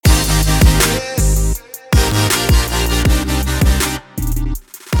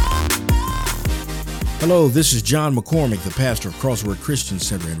Hello, this is John McCormick, the pastor of Crossword Christian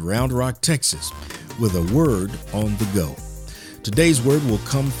Center in Round Rock, Texas, with a word on the go. Today's word will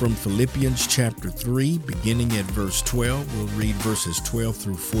come from Philippians chapter 3, beginning at verse 12. We'll read verses 12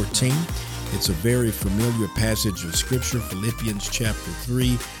 through 14. It's a very familiar passage of Scripture, Philippians chapter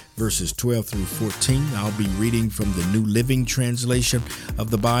 3, verses 12 through 14. I'll be reading from the New Living Translation of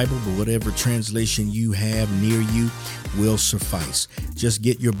the Bible, but whatever translation you have near you will suffice. Just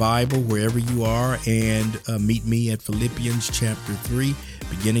get your Bible wherever you are and meet me at Philippians chapter 3,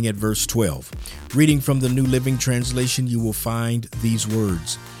 beginning at verse 12. Reading from the New Living Translation, you will find these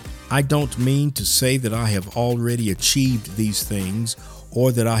words. I don't mean to say that I have already achieved these things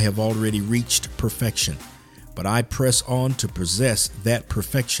or that I have already reached perfection. But I press on to possess that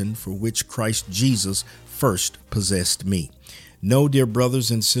perfection for which Christ Jesus first possessed me. No, dear brothers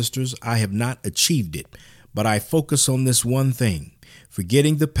and sisters, I have not achieved it, but I focus on this one thing,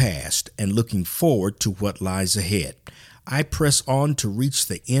 forgetting the past and looking forward to what lies ahead. I press on to reach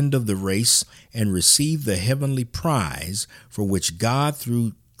the end of the race and receive the heavenly prize for which God,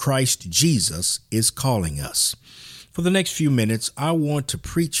 through Christ Jesus, is calling us. For the next few minutes, I want to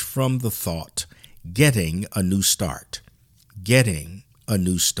preach from the thought, getting a new start. Getting a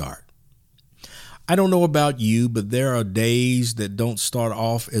new start. I don't know about you, but there are days that don't start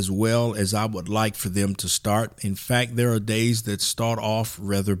off as well as I would like for them to start. In fact, there are days that start off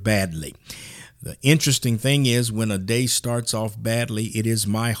rather badly. The interesting thing is when a day starts off badly, it is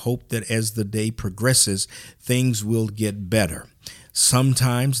my hope that as the day progresses, things will get better.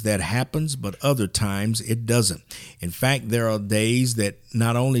 Sometimes that happens, but other times it doesn't. In fact, there are days that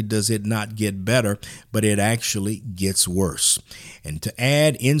not only does it not get better, but it actually gets worse. And to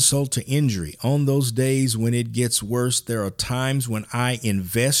add insult to injury, on those days when it gets worse, there are times when I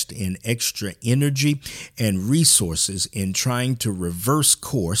invest in extra energy and resources in trying to reverse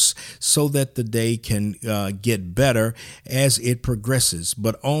course so that the day can get better as it progresses.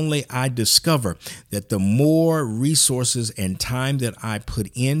 But only I discover that the more resources and time that I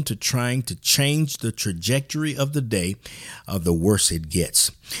put into trying to change the trajectory of the day, the worse it gets.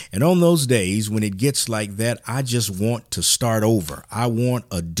 And on those days when it gets like that, I just want to start over. I want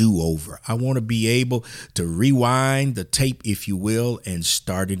a do-over. I want to be able to rewind the tape, if you will, and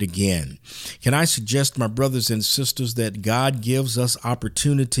start it again. Can I suggest, my brothers and sisters, that God gives us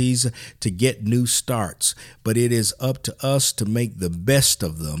opportunities to get new starts, but it is up to us to make the best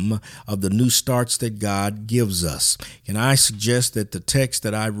of them, of the new starts that God gives us. Can I suggest that the text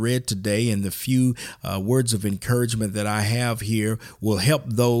that I read today and the few words of encouragement that I have here will help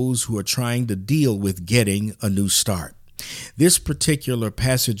those who are trying to deal with getting a new start. This particular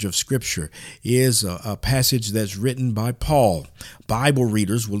passage of Scripture is a passage that's written by Paul. Bible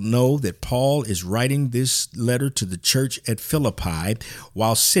readers will know that Paul is writing this letter to the church at Philippi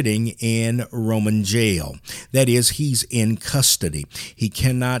while sitting in Roman jail. That is, he's in custody. He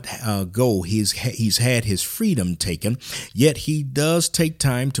cannot go. He's had his freedom taken, yet he does take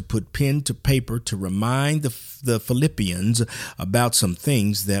time to put pen to paper to remind the Philippians about some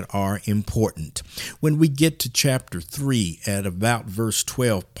things that are important. When we get to chapter 3 at about verse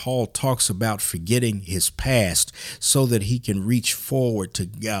 12, Paul talks about forgetting his past so that he can reach forward to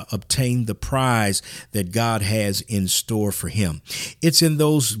obtain the prize that God has in store for him. It's in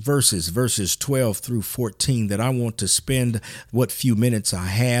those verses 12 through 14, that I want to spend what few minutes I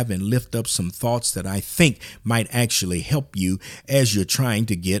have and lift up some thoughts that I think might actually help you as you're trying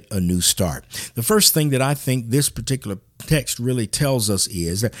to get a new start. The first thing that I think this particular text really tells us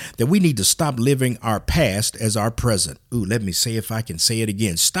is that we need to stop living our past as our present. Let me see if I can say it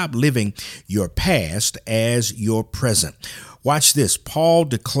again. Stop living your past as your present. Watch this. Paul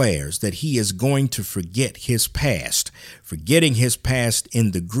declares that he is going to forget his past. Forgetting his past in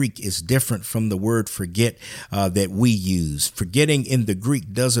the Greek is different from the word forget that we use. Forgetting in the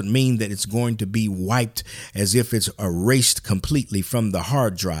Greek doesn't mean that it's going to be wiped as if it's erased completely from the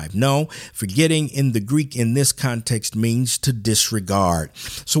hard drive. No, forgetting in the Greek in this context means to disregard.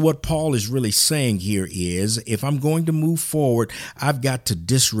 So what Paul is really saying here is, if I'm going to move forward, I've got to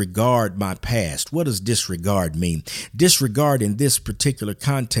disregard my past. What does disregard mean? Disregard in this particular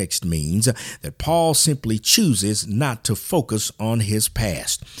context means that Paul simply chooses not to focus on his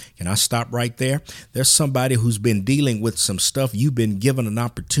past. Can I stop right there? There's somebody who's been dealing with some stuff. You've been given an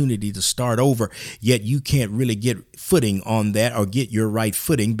opportunity to start over, yet you can't really get footing on that or get your right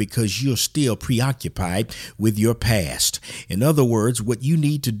footing because you're still preoccupied with your past. In other words, what you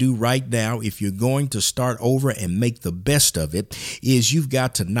need to do right now, if you're going to start over and make the best of it, is you've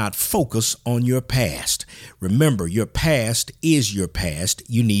got to not focus on your past. Remember, your past is your past.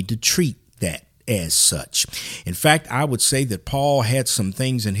 You need to treat that as such. In fact, I would say that Paul had some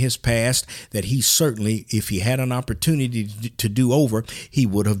things in his past that he certainly, if he had an opportunity to do over, he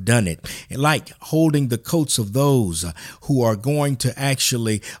would have done it. Like holding the coats of those who are going to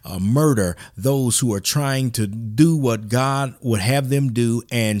actually murder those who are trying to do what God would have them do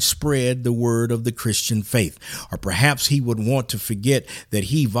and spread the word of the Christian faith. Or perhaps he would want to forget that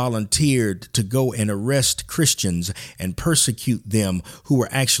he volunteered to go and arrest Christians and persecute them who were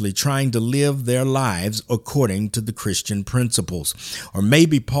actually trying to live their lives according to the Christian principles. Or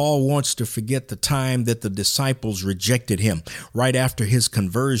maybe Paul wants to forget the time that the disciples rejected him right after his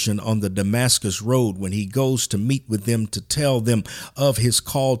conversion on the Damascus road, when he goes to meet with them to tell them of his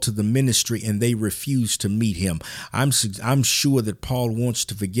call to the ministry and they refuse to meet him. I'm sure that Paul wants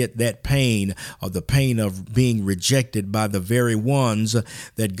to forget that pain, or the pain of being rejected by the very ones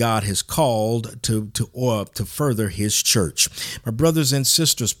that God has called to further his church. My brothers and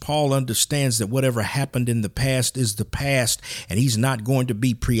sisters, Paul understands that whatever happened in the past is the past, and he's not going to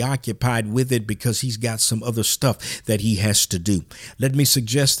be preoccupied with it because he's got some other stuff that he has to do. Let me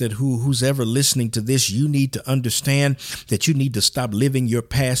suggest that who's ever listening to this, you need to understand that you need to stop living your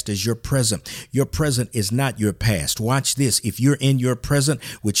past as your present. Your present is not your past. Watch this. If you're in your present,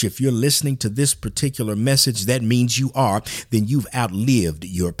 which if you're listening to this particular message, that means you are, then you've outlived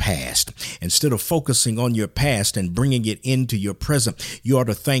your past. Instead of focusing on your past and bringing it into your present, you ought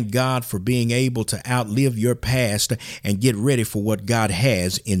to thank God for being able to outlive your past and get ready for what God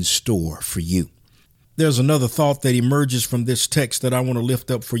has in store for you. There's another thought that emerges from this text that I want to lift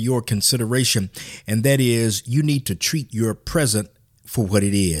up for your consideration, and that is you need to treat your present for what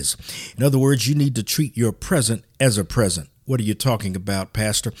it is. In other words, you need to treat your present as a present. What are you talking about,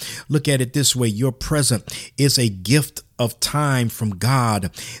 Pastor? Look at it this way. Your present is a gift of time from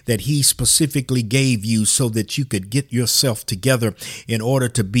God that he specifically gave you so that you could get yourself together in order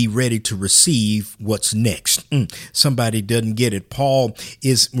to be ready to receive what's next. Somebody doesn't get it. Paul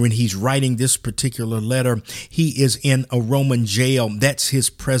is, when he's writing this particular letter, he is in a Roman jail. That's his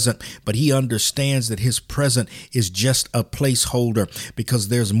present, but he understands that his present is just a placeholder because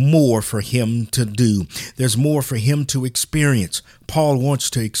there's more for him to do. There's more for him to experience. Paul wants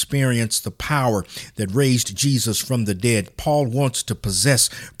to experience the power that raised Jesus from the dead. Paul wants to possess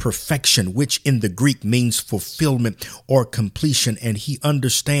perfection, which in the Greek means fulfillment or completion, and he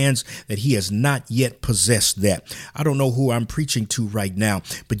understands that he has not yet possessed that. I don't know who I'm preaching to right now,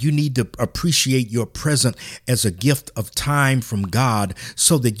 but you need to appreciate your present as a gift of time from God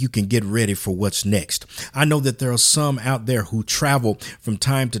so that you can get ready for what's next. I know that there are some out there who travel from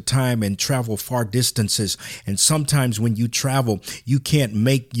time to time and travel far distances, and sometimes when you travel, you can't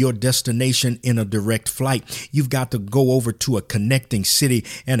make your destination in a direct flight. You've got to go over to a connecting city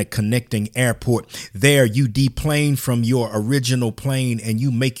and a connecting airport. There you deplane from your original plane and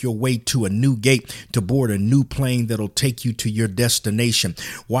you make your way to a new gate to board a new plane that'll take you to your destination.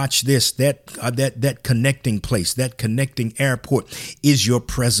 Watch this. That connecting place, that connecting airport is your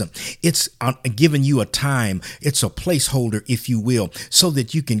present. It's giving you a time. It's a placeholder, if you will, so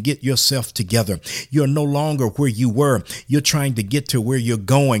that you can get yourself together. You're no longer where you were. You're trying to get to where you're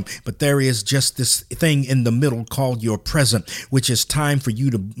going, but there is just this thing in the middle called your present, which is time for you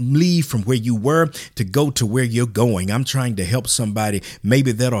to leave from where you were to go to where you're going. I'm trying to help somebody.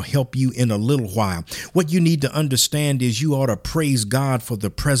 Maybe that'll help you in a little while. What you need to understand is you ought to praise God for the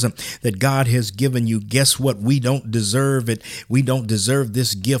present that God has given you. Guess what? We don't deserve it. We don't deserve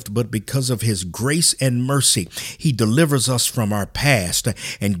this gift, but because of his grace and mercy, he delivers us from our past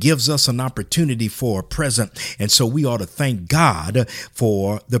and gives us an opportunity for a present. And so we ought to thank God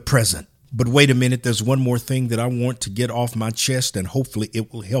for the present. But wait a minute, there's one more thing that I want to get off my chest, and hopefully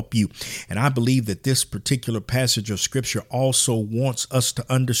it will help you. And I believe that this particular passage of scripture also wants us to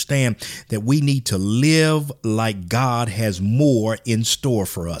understand that we need to live like God has more in store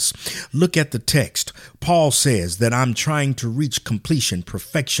for us. Look at the text. Paul says that I'm trying to reach completion,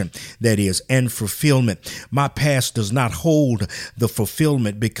 perfection, that is, and fulfillment. My past does not hold the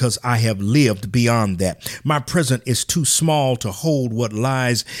fulfillment because I have lived beyond that. My present is too small to hold what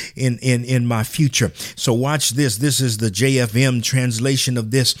lies in my future. So watch this. This is the JFM translation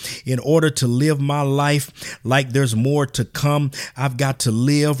of this. In order to live my life like there's more to come, I've got to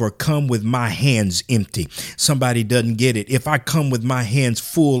live or come with my hands empty. Somebody doesn't get it. If I come with my hands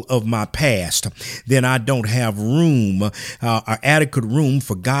full of my past, then I don't have room, adequate room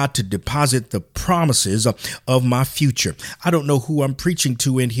for God to deposit the promises of my future. I don't know who I'm preaching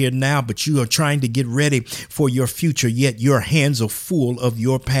to in here now, but you are trying to get ready for your future, yet your hands are full of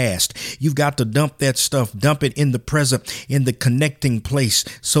your past. You've got to dump that stuff, dump it in the present, in the connecting place,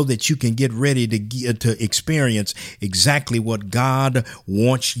 so that you can get ready to experience exactly what God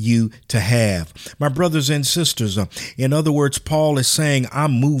wants you to have. My brothers and sisters, in other words, Paul is saying,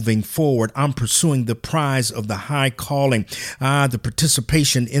 I'm moving forward. I'm pursuing the prize of the high calling, the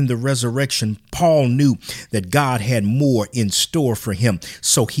participation in the resurrection. Paul knew that God had more in store for him,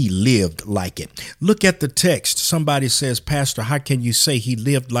 so he lived like it. Look at the text. Somebody says, Pastor, how can you say he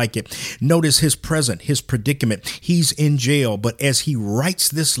lived like it? Notice his present, his predicament. He's in jail, but as he writes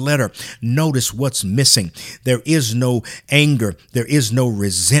this letter, notice what's missing. There is no anger. There is no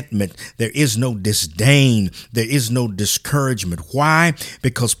resentment. There is no disdain. There is no discouragement. Why?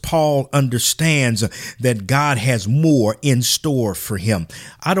 Because Paul understands that God has more in store for him.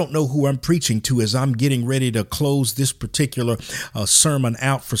 I don't know who I'm preaching to as I'm getting ready to close this particular sermon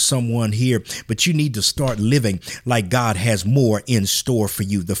out for someone here, but you need to start living like God has more in store for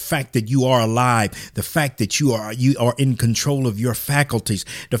you. The fact that you are alive, the fact that you are in control of your faculties,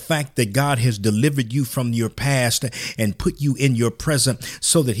 the fact that God has delivered you from your past and put you in your present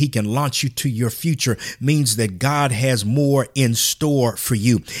so that he can launch you to your future means that God has more in store for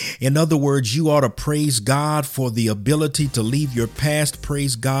you. In other words, you ought to praise God for the ability to leave your past,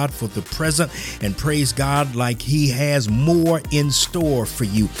 praise God for the present, and praise God like he has more in store for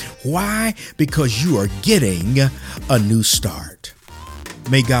you. Why? Because you are getting a new start.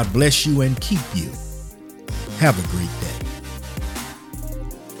 May God bless you and keep you. Have a great day.